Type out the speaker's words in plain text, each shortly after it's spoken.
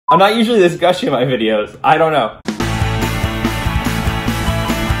I'm not usually this gushy in my videos. I don't know.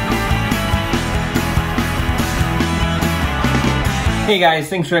 Hey guys,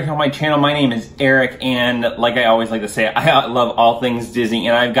 thanks for checking out my channel. My name is Eric, and like I always like to say, I love all things Disney,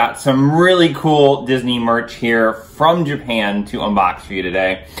 and I've got some really cool Disney merch here from Japan to unbox for you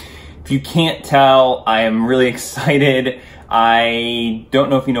today. If you can't tell, I am really excited. I don't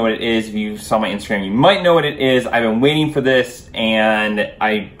know if you know what it is. If you saw my Instagram, you might know what it is. I've been waiting for this, and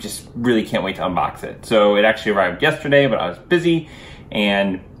I just really can't wait to unbox it. So it actually arrived yesterday, but I was busy.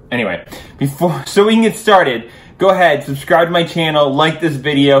 And anyway, so we can get started, go ahead, subscribe to my channel, like this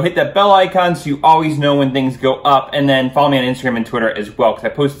video, hit that bell icon so you always know when things go up, and then follow me on Instagram and Twitter as well,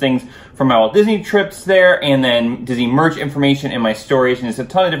 because I post things from my Walt Disney trips there, and then Disney merch information in my stories, and just a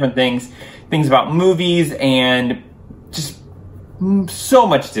ton of different things about movies, and just so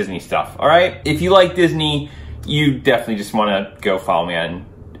much Disney stuff, all right? If you like Disney, you definitely just want to go follow me on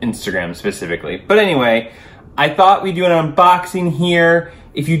Instagram specifically. But anyway, I thought we'd do an unboxing here.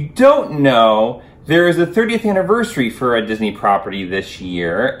 If you don't know, there is a 30th anniversary for a Disney property this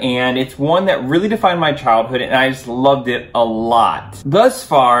year, and it's one that really defined my childhood, and I just loved it a lot. Thus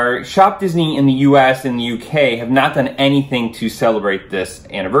far, Shop Disney in the US and the UK have not done anything to celebrate this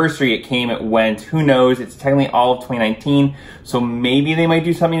anniversary. It came, it went, who knows? It's technically all of 2019, so maybe they might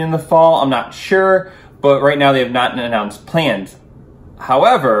do something in the fall, I'm not sure, but right now they have not announced plans.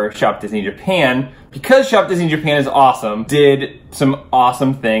 However, Shop Disney Japan, because Shop Disney Japan is awesome, did some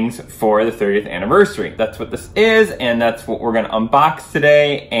awesome things for the 30th anniversary. That's what this is, and that's what we're gonna unbox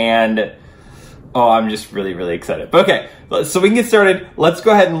today, and oh, I'm just really, really excited. But okay, so we can get started. Let's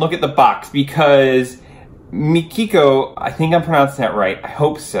go ahead and look at the box, because Mikiko, I think I'm pronouncing that right, I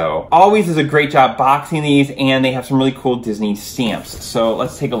hope so, always does a great job boxing these, and they have some really cool Disney stamps. So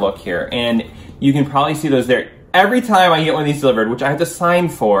let's take a look here, and you can probably see those there. Every time I get one of these delivered, which I have to sign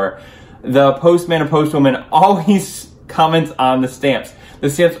for, the postman or postwoman always comments on the stamps. The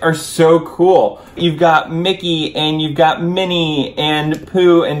stamps are so cool. You've got Mickey, and you've got Minnie, and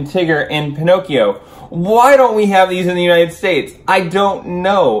Pooh, and Tigger, and Pinocchio. Why don't we have these in the United States? I don't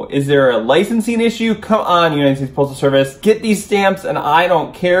know. Is there a licensing issue? Come on, United States Postal Service. Get these stamps, and I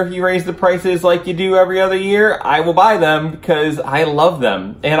don't care if you raise the prices like you do every other year. I will buy them because I love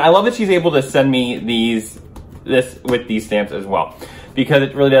them. And I love that she's able to send me this with these stamps as well, because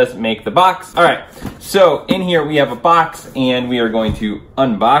it really does make the box. All right, so in here we have a box, and we are going to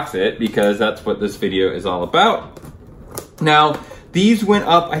unbox it because that's what this video is all about. Now, these went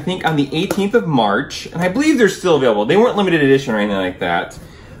up, I think, on the 18th of March, and I believe they're still available. They weren't limited edition or anything like that.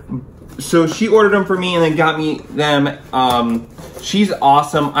 So she ordered them for me and then got me them. She's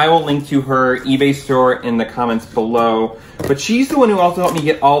awesome. I will link to her eBay store in the comments below. But she's the one who also helped me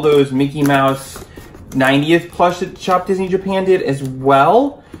get all those Mickey Mouse 90th plush that Shop Disney Japan did as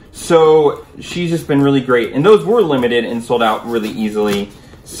well. So she's just been really great. And those were limited and sold out really easily.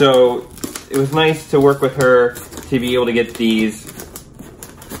 So it was nice to work with her to be able to get these.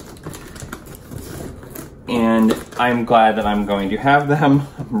 And I'm glad that I'm going to have them.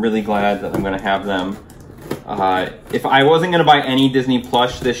 I'm really glad that I'm going to have them. If I wasn't going to buy any Disney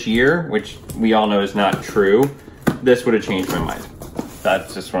plush this year, which we all know is not true, this would have changed my mind.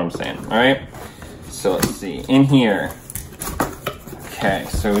 That's just what I'm saying, all right? So let's see, in here. Okay,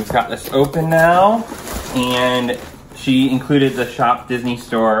 so we've got this open now, and she included the Shop Disney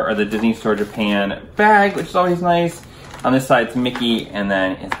Store, or the Disney Store Japan bag, which is always nice. On this side, it's Mickey, and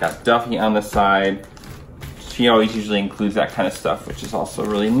then it's got Duffy on the side. She always usually includes that kind of stuff, which is also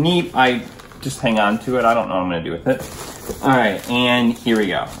really neat. I just hang on to it. I don't know what I'm gonna do with it. All right, and here we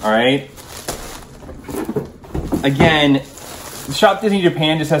go, all right? Again, Shop Disney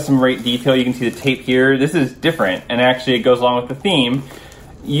Japan just has some great detail. You can see the tape here. This is different, and actually it goes along with the theme.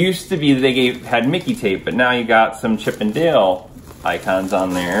 Used to be that they had Mickey tape, but now you got some Chip and Dale icons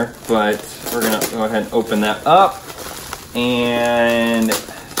on there. But we're gonna go ahead and open that up, and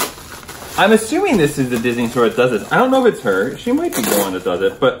I'm assuming this is the Disney store that does this. I don't know if it's her. She might be the one that does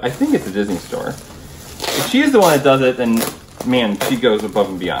it, but I think it's a Disney store. If she is the one that does it, then man, she goes above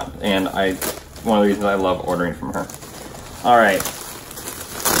and beyond, and one of the reasons I love ordering from her. All right,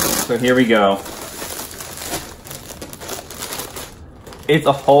 so here we go. It's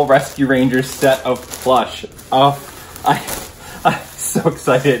a whole Rescue Rangers set of plush. Oh, I'm so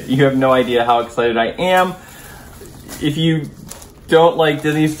excited. You have no idea how excited I am. If you don't like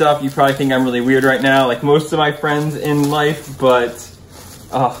Disney stuff, you probably think I'm really weird right now, like most of my friends in life, but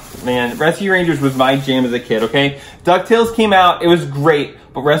oh man, Rescue Rangers was my jam as a kid, okay? DuckTales came out, it was great,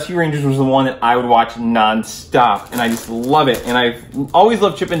 but Rescue Rangers was the one that I would watch non-stop, and I just love it. And I've always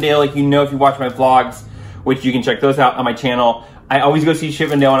loved Chip and Dale, like you know if you watch my vlogs, which you can check those out on my channel. I always go see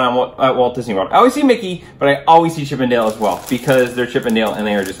Chip and Dale when I'm at Walt Disney World. I always see Mickey, but I always see Chip and Dale as well because they're Chip and Dale and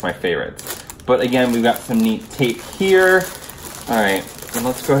they are just my favorites. But again, we've got some neat tape here. All right, and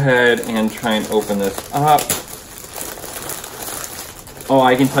let's go ahead and try and open this up. Oh,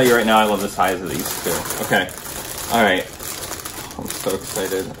 I can tell you right now, I love the size of these too. Okay, all right. I'm so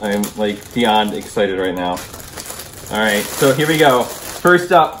excited. I'm like beyond excited right now. All right, so here we go.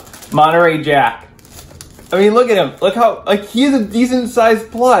 First up, Monterey Jack. I mean, look at him. Look how, like, he's a decent sized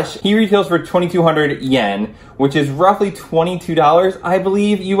plush. He retails for 2,200 yen, which is roughly $22, I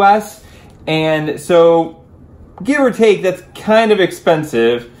believe, US. And so, give or take, that's kind of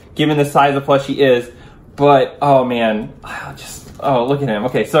expensive, given the size of plush he is. But, oh man, oh, look at him.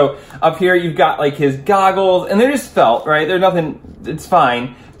 Okay, so up here you've got like his goggles, and they're just felt, right? They're nothing, it's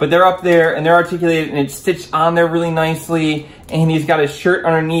fine. But they're up there, and they're articulated, and it's stitched on there really nicely. And he's got his shirt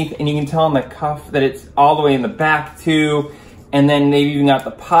underneath, and you can tell on the cuff that it's all the way in the back too. And then they've even got the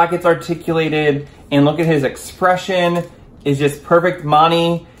pockets articulated. And look at his expression, is just perfect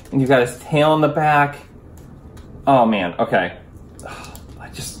Monty. And you've got his tail in the back. Oh man, okay.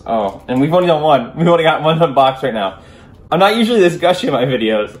 And we've only done one. We've only got one unboxed right now. I'm not usually this gushy in my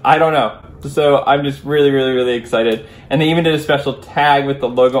videos. I don't know. So I'm just really excited. And they even did a special tag with the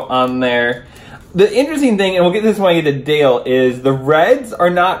logo on there. The interesting thing, and we'll get this when I get to Dale, is the reds are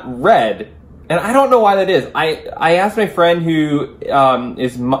not red. And I don't know why that is. I asked my friend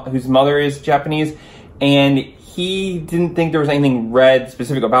whose mother is Japanese, and he didn't think there was anything red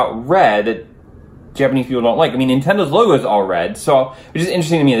specific about red that Japanese people don't like. I mean, Nintendo's logo is all red, so which is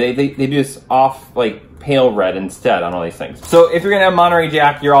interesting to me. They do this off like pale red instead on all these things. So if you're gonna have Monterey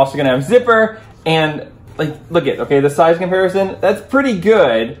Jack, you're also gonna have Zipper, and like look at the size comparison. That's pretty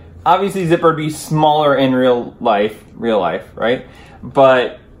good. Obviously, Zipper would be smaller in real life, right?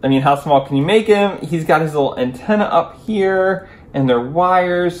 But I mean, how small can you make him? He's got his little antenna up here, and they're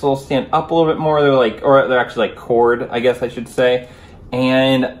wires, so they'll stand up a little bit more. They're actually like cord, I guess I should say.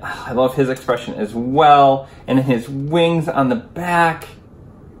 And I love his expression as well. And then his wings on the back.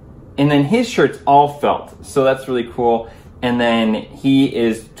 And then his shirt's all felt, so that's really cool. And then he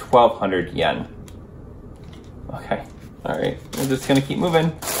is 1,200 yen. Okay, all right, we're just gonna keep moving.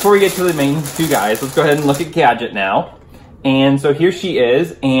 Before we get to the main two guys, let's go ahead and look at Gadget now. And so here she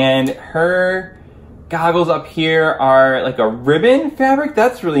is, and her goggles up here are like a ribbon fabric.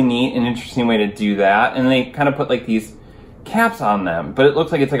 That's really neat, an interesting way to do that. And they kind of put like these caps on them, but it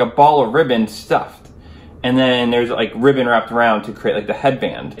looks like it's like a ball of ribbon stuffed. And then there's like ribbon wrapped around to create like the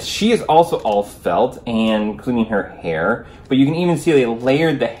headband. She is also all felt, and including her hair, but you can even see they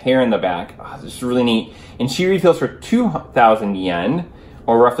layered the hair in the back. Oh, this is really neat. And she retails for 2,000 yen,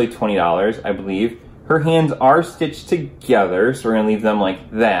 or roughly $20, I believe. Her hands are stitched together, so we're gonna leave them like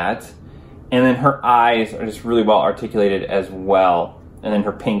that. And then her eyes are just really well articulated as well. And then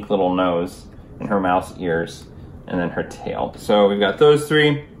her pink little nose, and her mouse ears, and then her tail. So we've got those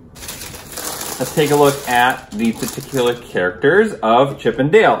three. Let's take a look at the particular characters of Chip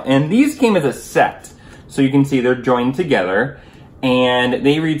and Dale. And these came as a set. So you can see they're joined together, and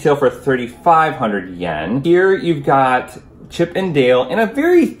they retail for 3,500 yen. Here you've got Chip and Dale in a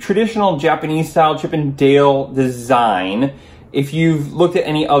very traditional Japanese style Chip and Dale design. If you've looked at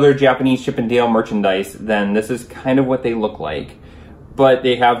any other Japanese Chip and Dale merchandise, then this is kind of what they look like. But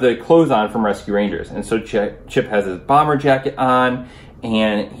they have the clothes on from Rescue Rangers. And so Chip has his bomber jacket on,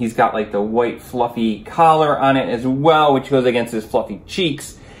 and he's got like the white fluffy collar on it as well, which goes against his fluffy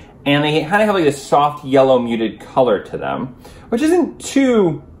cheeks. And they kind of have like this soft yellow muted color to them, which isn't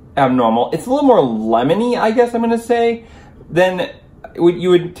too abnormal. It's a little more lemony, I guess I'm gonna say, than what you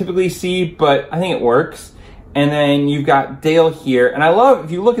would typically see, but I think it works. And then you've got Dale here, and I love,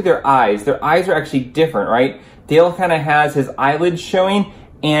 if you look at their eyes are actually different, right? Dale kind of has his eyelids showing,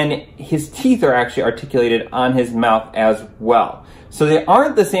 and his teeth are actually articulated on his mouth as well. So they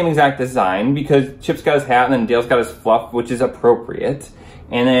aren't the same exact design, because Chip's got his hat and then Dale's got his fluff, which is appropriate.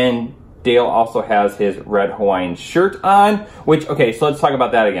 And then Dale also has his red Hawaiian shirt on, which, okay, so let's talk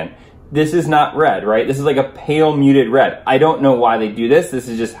about that again. This is not red, right? This is like a pale muted red. I don't know why they do this. This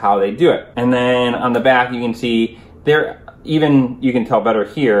is just how they do it. And then on the back, you can see you can tell better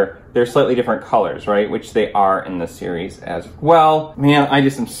here, they're slightly different colors, right? Which they are in the series as well. Man, I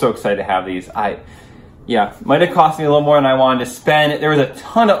just am so excited to have these. Yeah, might have cost me a little more than I wanted to spend. There was a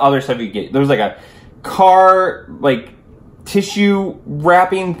ton of other stuff you could get. There was like a car, like tissue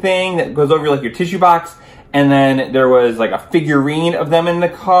wrapping thing that goes over like your tissue box. And then there was like a figurine of them in the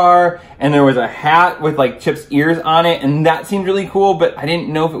car. And there was a hat with like Chip's ears on it. And that seemed really cool, but I didn't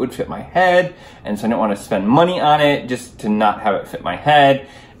know if it would fit my head. And so I didn't want to spend money on it just to not have it fit my head.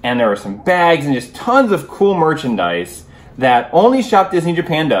 And there were some bags and just tons of cool merchandise that only Shop Disney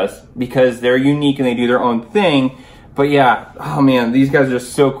Japan does because they're unique and they do their own thing. But yeah, oh man, these guys are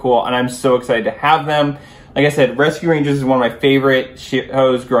just so cool and I'm so excited to have them. Like I said, Rescue Rangers is one of my favorite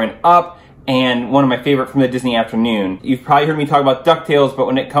shows growing up and one of my favorite from the Disney Afternoon. You've probably heard me talk about DuckTales, but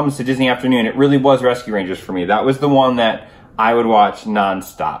when it comes to Disney Afternoon, it really was Rescue Rangers for me. That was the one that I would watch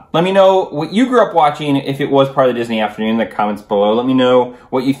nonstop. Let me know what you grew up watching if it was part of the Disney Afternoon in the comments below. Let me know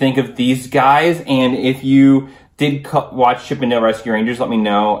what you think of these guys, and if you did watch Chip and Dale Rescue Rangers, let me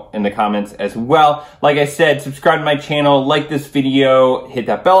know in the comments as well. Like I said, subscribe to my channel, like this video, hit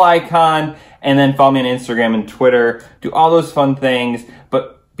that bell icon, and then follow me on Instagram and Twitter. Do all those fun things.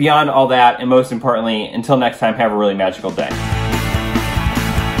 But beyond all that, and most importantly, until next time, have a really magical day.